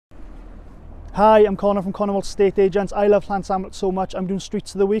Hi, I'm Connor from Cornwall Estate Agents. I love Llansamlet so much. I'm doing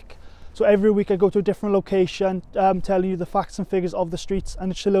streets of the week. So every week I go to a different location, telling you the facts and figures of the streets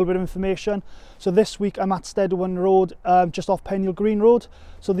and just a little bit of information. So this week I'm at Stadwen Road, just off Penniel Green Road.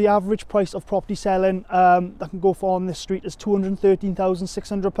 So the average price of property selling that can go for on this street is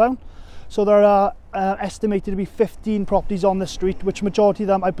 £213,600. So there are estimated to be 15 properties on this street, which majority of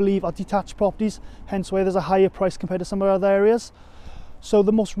them I believe are detached properties, hence why there's a higher price compared to some of other areas. So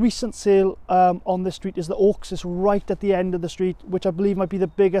the most recent sale on this street is the Oaks. It's right at the end of the street, which I believe might be the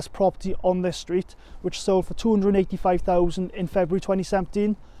biggest property on this street, which sold for £285,000 in February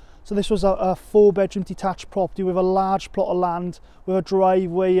 2017. So this was a 4-bedroom detached property with a large plot of land with a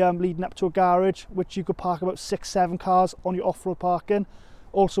driveway leading up to a garage, which you could park about 6-7 cars on your off-road parking.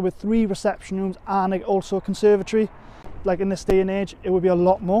 Also with 3 reception rooms and also a conservatory. Like in this day and age, it would be a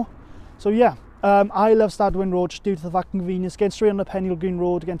lot more. So yeah. I love Stadwen Road just due to the fact convenience, getting straight on the Penniel Green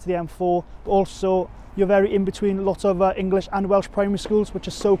Road, again to the M4, but also you're very in between lots of English and Welsh primary schools, which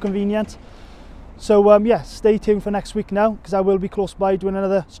is so convenient. So yeah, stay tuned for next week now, because I will be close by doing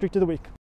another Street of the Week.